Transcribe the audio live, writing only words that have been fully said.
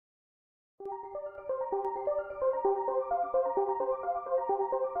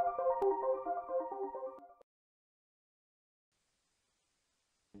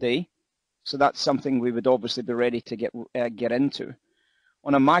Day. So that's something we would obviously be ready to get into.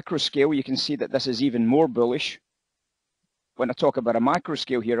 On a macro scale, you can see that this is even more bullish. When I talk about a macro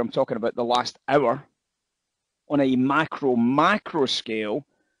scale here, I'm talking about the last hour. On a macro scale,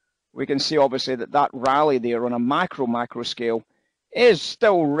 we can see obviously that that rally there on a macro scale is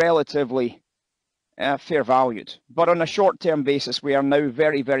still relatively fair valued. But on a short-term basis, we are now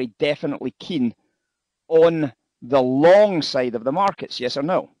very, very definitely keen on the long side of the markets. Yes or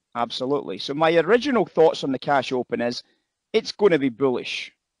no? Absolutely. So my original thoughts on the cash open is it's going to be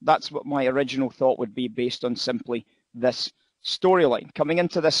bullish. That's what my original thought would be based on simply this storyline. Coming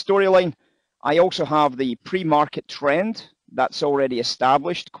into this storyline, I also have the pre-market trend that's already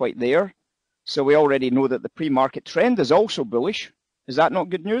established quite there. So we already know that the pre-market trend is also bullish. Is that not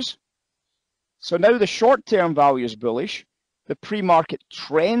good news? So now the short-term value is bullish. The pre-market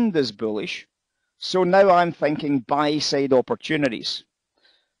trend is bullish. So now I'm thinking buy-side opportunities.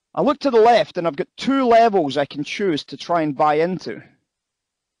 I look to the left and I've got two levels I can choose to try and buy into.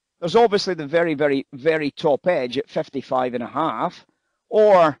 There's obviously the very, very, very top edge at 55.5,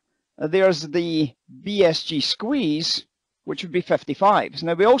 or there's the BSG squeeze, which would be 55s.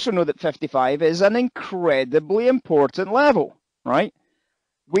 Now we also know that 55 is an incredibly important level, right?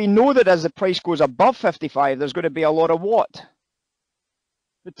 We know that as the price goes above 55, there's going to be a lot of what?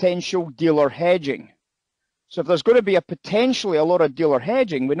 Potential dealer hedging. So if there's going to be potentially a lot of dealer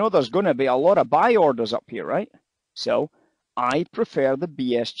hedging, we know there's going to be a lot of buy orders up here, right? So I prefer the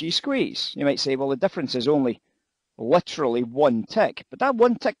BSG squeeze. You might say, well, the difference is only literally one tick, but that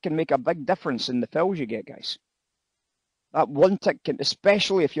one tick can make a big difference in the fills you get, guys. That one tick can,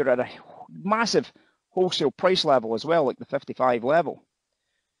 especially if you're at a massive wholesale price level as well, like the 55 level.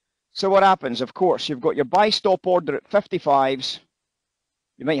 So what happens? Of course, you've got your buy stop order at 55s.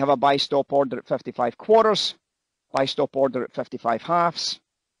 You might have a buy stop order at 55 quarters, buy stop order at 55 halves,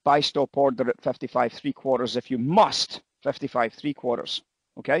 buy stop order at 55 3/4 if you must, 55 3/4,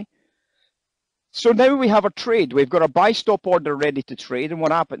 okay? So now we have a trade. We've got a buy stop order ready to trade, and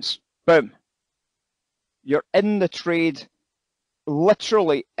what happens? Boom. You're in the trade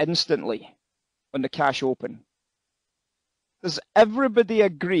literally instantly on the cash open. Does everybody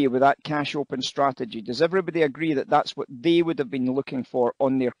agree with that cash open strategy? Does everybody agree that that's what they would have been looking for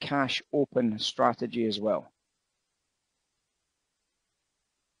on their cash open strategy as well?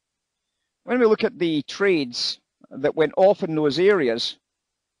 When we look at the trades that went off in those areas,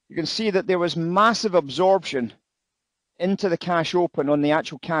 you can see that there was massive absorption into the cash open on the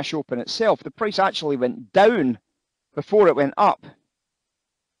actual cash open itself. The price actually went down before it went up.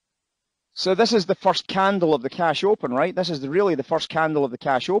 So this is the first candle of the cash open, right? This is really the first candle of the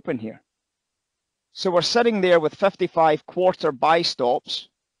cash open here. So we're sitting there with 55 quarter buy stops.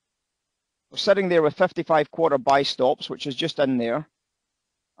 We're sitting there with 55 quarter buy stops, which is just in there.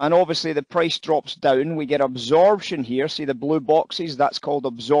 And obviously the price drops down. We get absorption here. See the blue boxes? That's called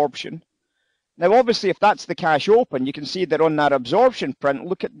absorption. Now, obviously, if that's the cash open, you can see that on that absorption print,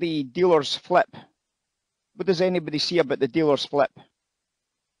 look at the dealer's flip. What does anybody see about the dealer's flip?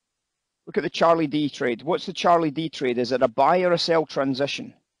 Look at the Charlie D trade. What's the Charlie D trade? Is it a buy or a sell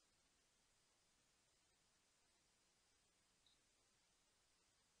transition?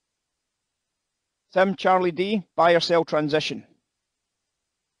 Tim, Charlie D, buy or sell transition?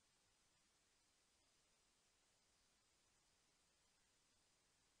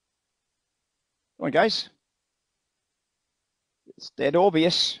 Come on, guys. It's dead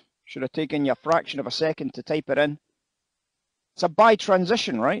obvious. Should have taken you a fraction of a second to type it in. It's a buy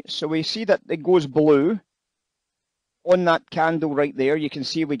transition, right? So we see that it goes blue on that candle right there. You can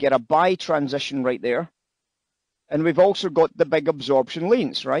see we get a buy transition right there. And we've also got the big absorption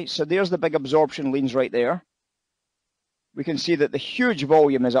lanes, right? So there's the big absorption lanes right there. We can see that the huge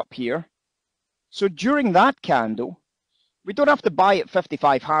volume is up here. So during that candle, we don't have to buy at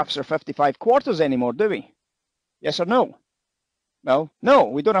 55 halves or 55 quarters anymore, do we? Yes or no? Well, no,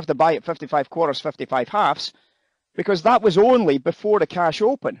 we don't have to buy at 55 quarters, 55 halves, because that was only before the cash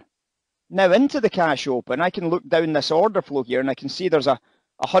open. Now into the cash open, I can look down this order flow here and I can see there's a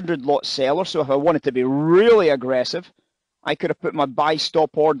 100 lot seller. So if I wanted to be really aggressive, I could have put my buy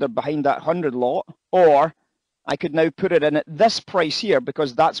stop order behind that 100 lot, or I could now put it in at this price here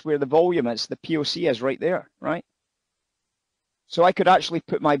because that's where the volume is. The POC is right there, right? So I could actually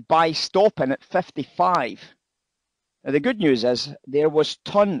put my buy stop in at 55. Now the good news is there was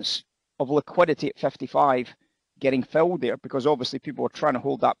tons of liquidity at 55 getting filled there because obviously people were trying to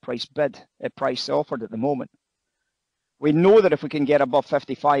hold that price offered at the moment. We know that if we can get above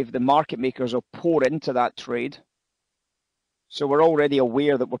 55, the market makers will pour into that trade. So we're already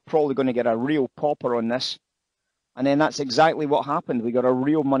aware that we're probably going to get a real popper on this. And then that's exactly what happened. We got a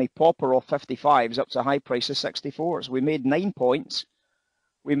real money popper off 55s up to a high price of 64s. We made 9 points.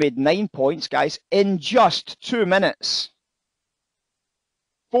 We made 9 points, guys, in just 2 minutes.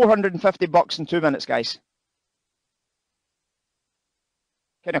 $450 in 2 minutes, guys.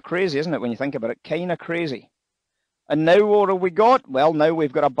 Kind of crazy, isn't it, when you think about it? Kind of crazy. And now what have we got? Well, now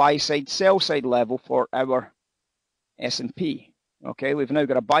we've got a buy-side, sell-side level for our S&P. Okay, we've now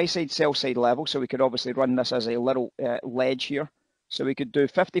got a buy-side, sell-side level, so we could obviously run this as a little ledge here. So we could do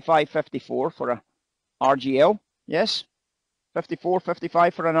 55.54 for a RGL. Yes?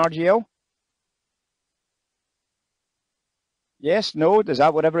 54.55 for an RGL? Yes? No? Is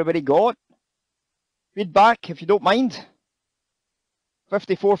that what everybody got? Feedback, if you don't mind.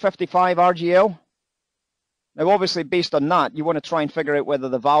 54.55 RGL. Now, obviously, based on that, you want to try and figure out whether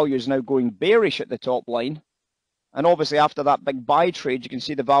the value is now going bearish at the top line. And obviously, after that big buy trade, you can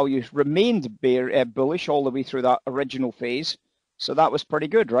see the value remained bullish all the way through that original phase. So that was pretty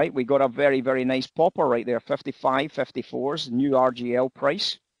good, right? We got a very, very nice popper right there. 55, 54's new RGL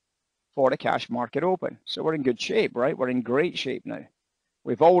price for the cash market open. So we're in good shape, right? We're in great shape now.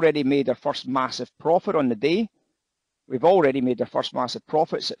 We've already made our first massive profit on the day. We've already made our first massive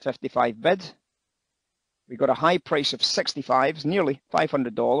profits at 55 bid. We got a high price of 65s, nearly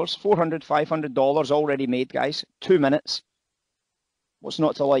 $500, $500 already made, guys. 2 minutes. What's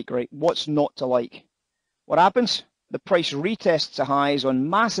not to like, right? What's not to like? What happens? The price retests the highs on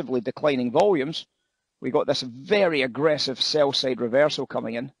massively declining volumes. We got this very aggressive sell-side reversal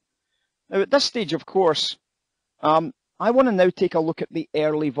coming in. Now, at this stage, of course, I want to now take a look at the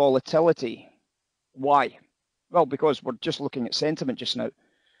early volatility. Why? Well, because we're just looking at sentiment just now.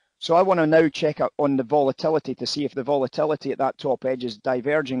 So I want to now check out on the volatility to see if the volatility at that top edge is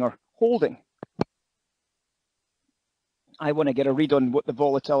diverging or holding. I want to get a read on what the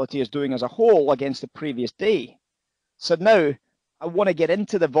volatility is doing as a whole against the previous day. So now I want to get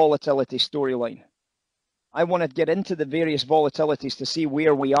into the volatility storyline. I want to get into the various volatilities to see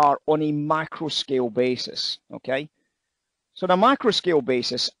where we are on a macro scale basis, okay? So on a macro scale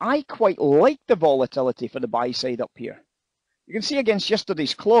basis, I quite like the volatility for the buy side up here. You can see against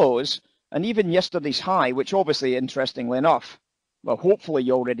yesterday's close and even yesterday's high, which obviously, interestingly enough, well, hopefully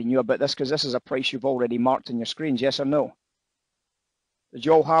you already knew about this because this is a price you've already marked in your screens, yes or no? Did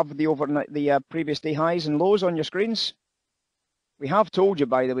you all have the previous day highs and lows on your screens? We have told you,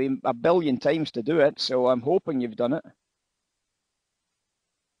 by the way, a billion times to do it, so I'm hoping you've done it.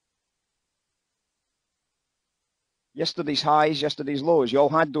 Yesterday's highs, yesterday's lows, you all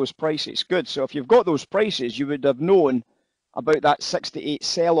had those prices. Good, so if you've got those prices, you would have known about that 68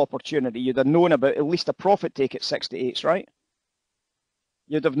 sell opportunity. You'd have known about at least a profit take at 68s, right?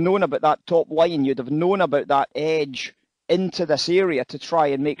 You'd have known about that top line. You'd have known about that edge into this area to try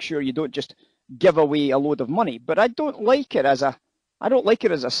and make sure you don't just give away a load of money. But I don't like it as a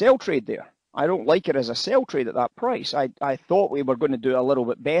sell trade there. I don't like it as a sell trade at that price. I thought we were going to do a little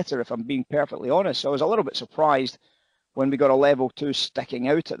bit better, if I'm being perfectly honest. So I was a little bit surprised when we got a level 2 sticking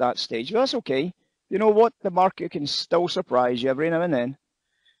out at that stage. But that's okay. You know what? The market can still surprise you every now and then.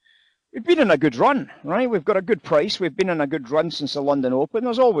 We've been in a good run, right? We've got a good price. We've been in a good run since the London Open.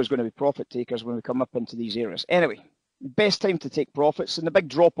 There's always going to be profit takers when we come up into these areas. Anyway, best time to take profits. And the big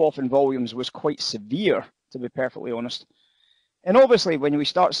drop-off in volumes was quite severe, to be perfectly honest. And obviously, when we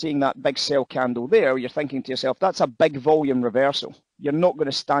start seeing that big sell candle there, you're thinking to yourself, that's a big volume reversal. You're not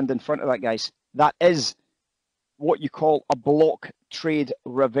going to stand in front of that, guys. That is what you call a block trade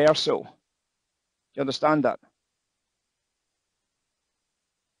reversal. Do you understand that?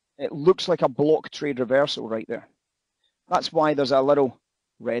 It looks like a block trade reversal right there. That's why there's a little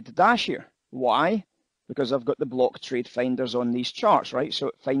red dash here. Why? Because I've got the block trade finders on these charts, right? So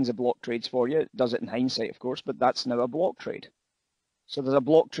it finds the block trades for you. It does it in hindsight, of course, but that's now a block trade. So there's a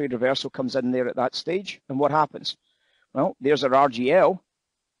block trade reversal comes in there at that stage. And what happens? Well, there's our RGL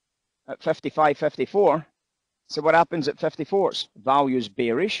at 55.54. So what happens at 54s? Value's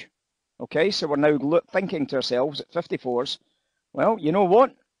bearish. Okay, so we're now thinking to ourselves at 54s, well, you know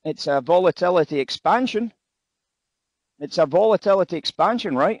what? It's a volatility expansion. It's a volatility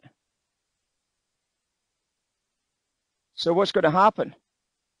expansion, right? So what's going to happen?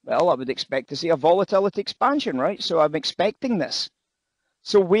 Well, I would expect to see a volatility expansion, right? So I'm expecting this.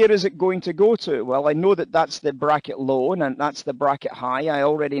 So where is it going to go to? Well, I know that that's the bracket low and that's the bracket high. I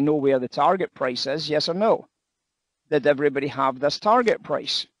already know where the target price is, yes or no? Did everybody have this target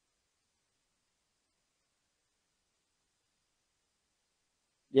price?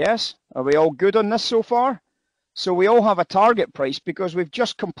 Yes? Are we all good on this so far? So we all have a target price because we've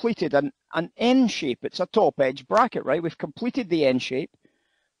just completed an N shape. It's a top edge bracket, right? We've completed the N shape.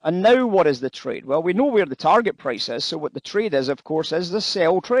 And now what is the trade? Well, we know where the target price is. So what the trade is, of course, is the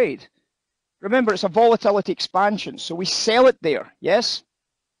sell trade. Remember, it's a volatility expansion. So we sell it there, yes?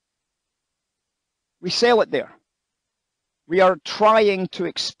 We sell it there. We are trying to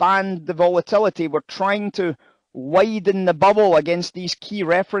expand the volatility. We're trying to widen the bubble against these key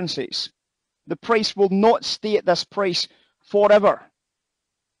references. The price will not stay at this price forever.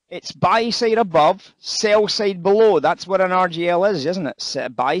 It's buy side above, sell side below. That's what an RGL is, isn't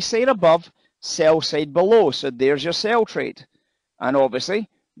it? Buy side above, sell side below. So there's your sell trade. And obviously,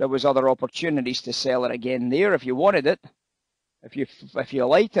 there was other opportunities to sell it again there if you wanted it. If you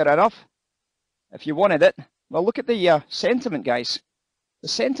liked it enough. If you wanted it. Well, look at the sentiment, guys. The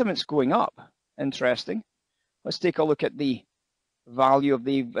sentiment's going up. Interesting. Let's take a look at the value of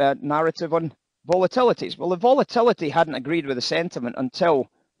the narrative on volatilities. Well, the volatility hadn't agreed with the sentiment until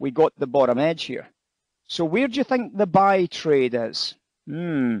we got the bottom edge here. So where do you think the buy trade is?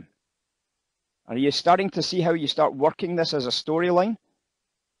 Are you starting to see how you start working this as a storyline?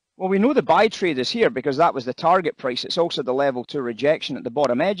 Well, we know the buy trade is here because that was the target price. It's also the level 2 rejection at the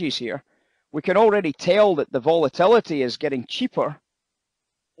bottom edges here. We can already tell that the volatility is getting cheaper.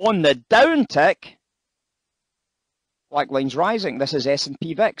 On the down tick, black line's rising. This is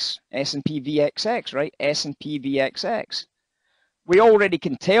S&P VIX, S&P VXX, right? S&P VXX. We already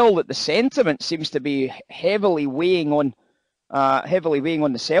can tell that the sentiment seems to be heavily weighing on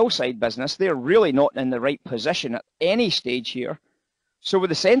the sell side business. They're really not in the right position at any stage here. So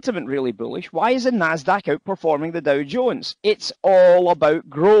with the sentiment really bullish, why is the NASDAQ outperforming the Dow Jones? It's all about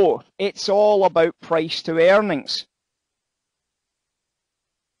growth. It's all about price to earnings.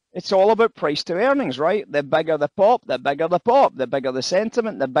 It's all about price to earnings, right? The bigger the pop, the bigger the pop. The bigger the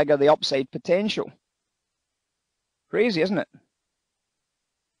sentiment, the bigger the upside potential. Crazy, isn't it?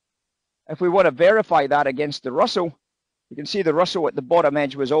 If we want to verify that against the Russell, you can see the Russell at the bottom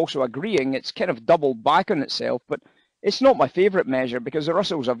edge was also agreeing. It's kind of doubled back on itself, but it's not my favorite measure because the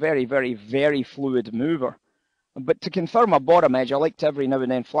Russell's a very, very, very fluid mover. But to confirm a bottom edge, I like to every now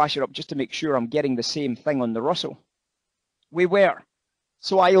and then flash it up just to make sure I'm getting the same thing on the Russell. We were.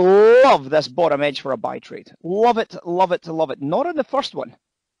 So I love this bottom edge for a buy trade. Love it, love it, love it. Not on the first one,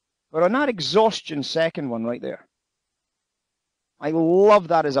 but on that exhaustion second one right there. I love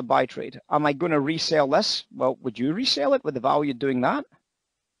that as a buy trade. Am I going to resell this? Well, would you resell it with the value doing that?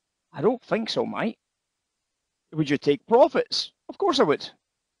 I don't think so, mate. Would you take profits? Of course I would.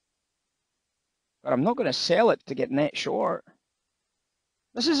 But I'm not going to sell it to get net short.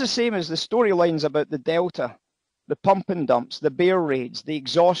 This is the same as the storylines about the delta, the pump and dumps, the bear raids, the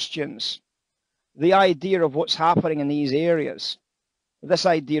exhaustions, the idea of what's happening in these areas, this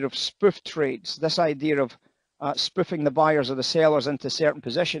idea of spoof trades, this idea of spoofing the buyers or the sellers into certain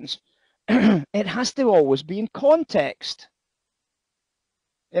positions. It has to always be in context.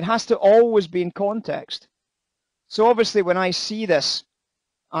 It has to always be in context. So obviously when I see this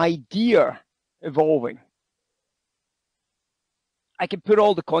idea evolving, I can put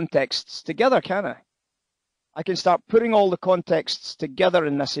all the contexts together, can't I? I can start putting all the contexts together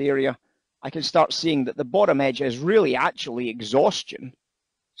in this area. I can start seeing that the bottom edge is really actually exhaustion.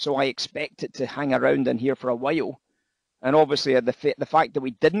 So I expect it to hang around in here for a while. And obviously the fact that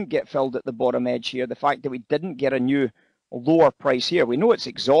we didn't get filled at the bottom edge here, the fact that we didn't get a new lower price here, we know it's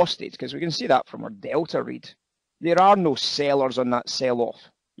exhausted because we can see that from our delta read. There are no sellers on that sell-off.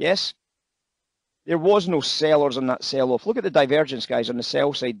 Yes? There was no sellers on that sell-off. Look at the divergence, guys, on the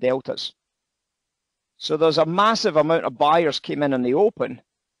sell side deltas. So there's a massive amount of buyers came in on the open,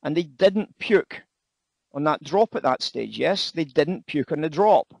 and they didn't puke on that drop at that stage. Yes, they didn't puke on the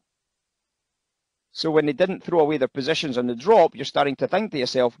drop. So when they didn't throw away their positions on the drop, you're starting to think to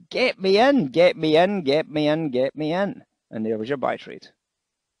yourself, get me in, get me in, get me in, get me in. And there was your buy trade.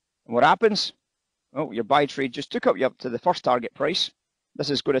 And what happens? Oh, your buy trade just took you up to the first target price. This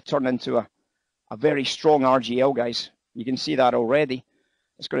is going to turn into a very strong RGL, guys. You can see that already.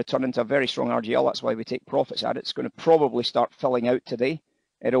 It's going to turn into a very strong RGL. That's why we take profits at it. It's going to probably start filling out today.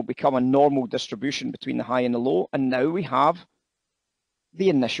 It'll become a normal distribution between the high and the low. And now we have the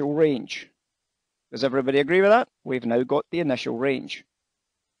initial range. Does everybody agree with that? We've now got the initial range.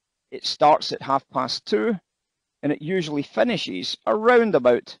 It starts at 2:30, and it usually finishes around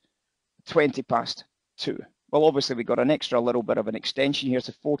about 2:20. Well, obviously we got an extra little bit of an extension here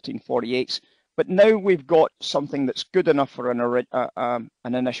to 1448s, but now we've got something that's good enough for an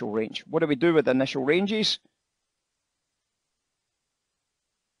initial range. What do we do with initial ranges?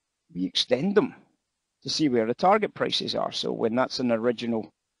 We extend them to see where the target prices are. So when that's an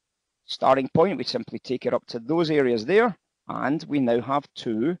original Starting point, we simply take it up to those areas there, and we now have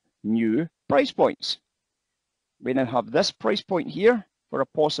two new price points. We now have this price point here for a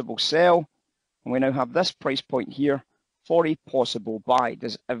possible sell, and we now have this price point here for a possible buy.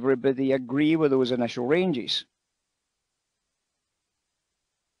 Does everybody agree with those initial ranges?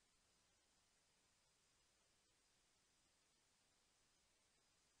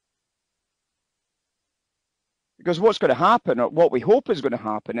 Because what's going to happen, or what we hope is going to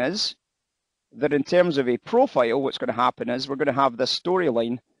happen, is that in terms of a profile, what's going to happen is we're going to have this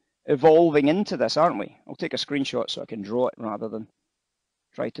storyline evolving into this, aren't we? I'll take a screenshot so I can draw it rather than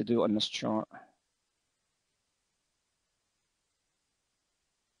try to do it on this chart.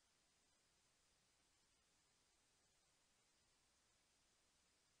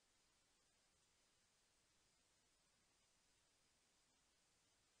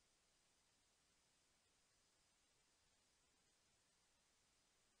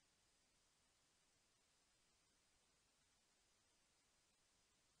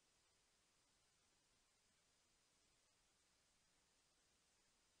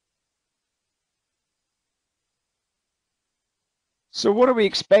 So what are we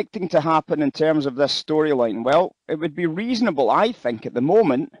expecting to happen in terms of this storyline? Well, it would be reasonable, I think, at the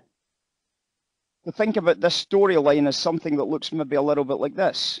moment, to think about this storyline as something that looks maybe a little bit like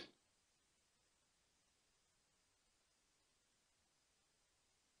this.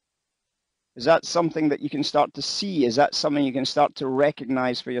 Is that something that you can start to see? Is that something you can start to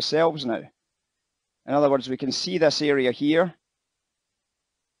recognize for yourselves now? In other words, we can see this area here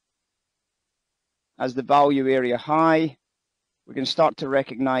as the value area high. We can start to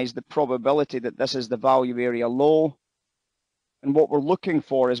recognize the probability that this is the value area low. And what we're looking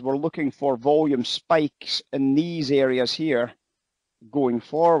for is we're looking for volume spikes in these areas here going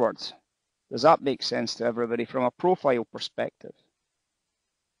forward. Does that make sense to everybody from a profile perspective?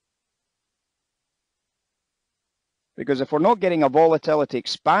 Because if we're not getting a volatility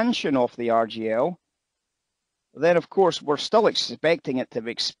expansion off the RGL, then of course we're still expecting it to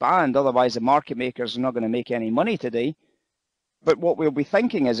expand, otherwise the market makers are not going to make any money today. But what we'll be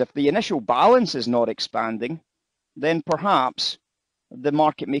thinking is if the initial balance is not expanding, then perhaps the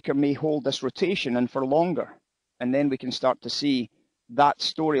market maker may hold this rotation in for longer. And then we can start to see that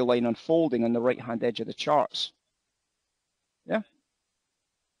storyline unfolding on the right-hand edge of the charts. Yeah.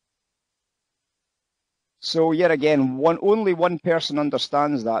 So yet again, only one person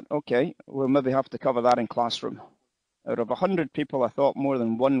understands that. Okay, we'll maybe have to cover that in classroom. Out of 100 people, I thought more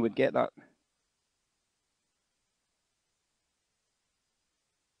than one would get that.